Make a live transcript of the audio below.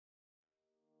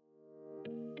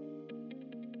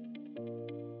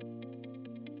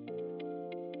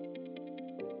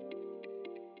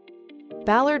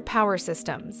Ballard Power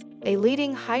Systems, a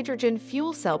leading hydrogen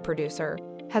fuel cell producer,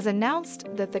 has announced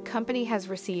that the company has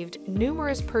received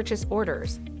numerous purchase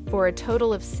orders for a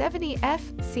total of 70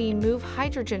 FCmove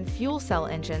hydrogen fuel cell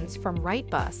engines from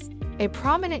Wrightbus, a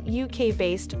prominent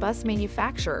UK-based bus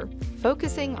manufacturer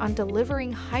focusing on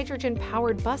delivering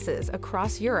hydrogen-powered buses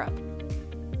across Europe.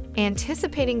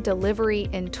 Anticipating delivery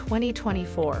in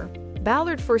 2024,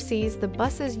 Ballard foresees the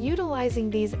buses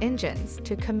utilizing these engines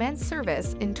to commence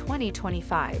service in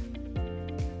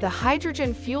 2025. The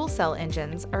hydrogen fuel cell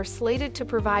engines are slated to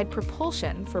provide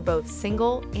propulsion for both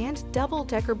single and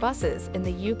double-decker buses in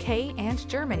the UK and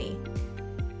Germany.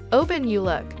 Oben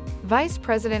Uluc, Vice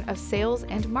President of Sales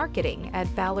and Marketing at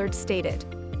Ballard, stated,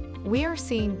 "We are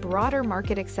seeing broader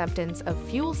market acceptance of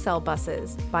fuel cell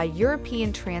buses by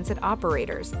European transit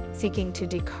operators seeking to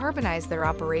decarbonize their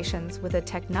operations with a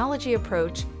technology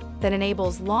approach that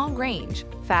enables long-range,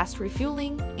 fast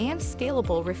refueling, and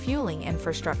scalable refueling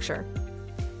infrastructure."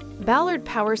 Ballard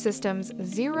Power Systems'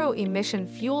 zero-emission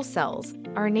fuel cells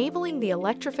are enabling the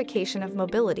electrification of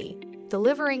mobility,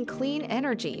 delivering clean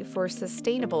energy for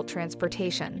sustainable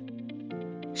transportation.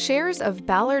 Shares of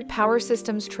Ballard Power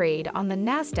Systems trade on the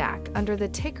NASDAQ under the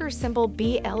ticker symbol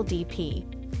BLDP.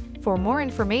 For more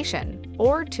information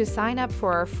or to sign up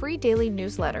for our free daily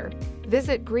newsletter,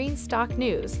 visit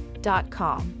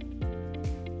greenstocknews.com.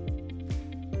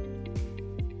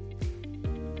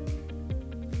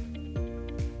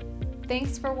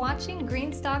 Thanks for watching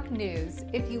Greenstock News.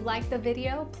 If you liked the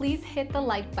video, please hit the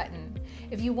like button.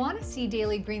 If you want to see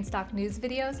daily Greenstock News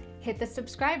videos, hit the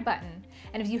subscribe button.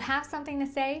 And if you have something to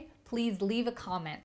say, please leave a comment.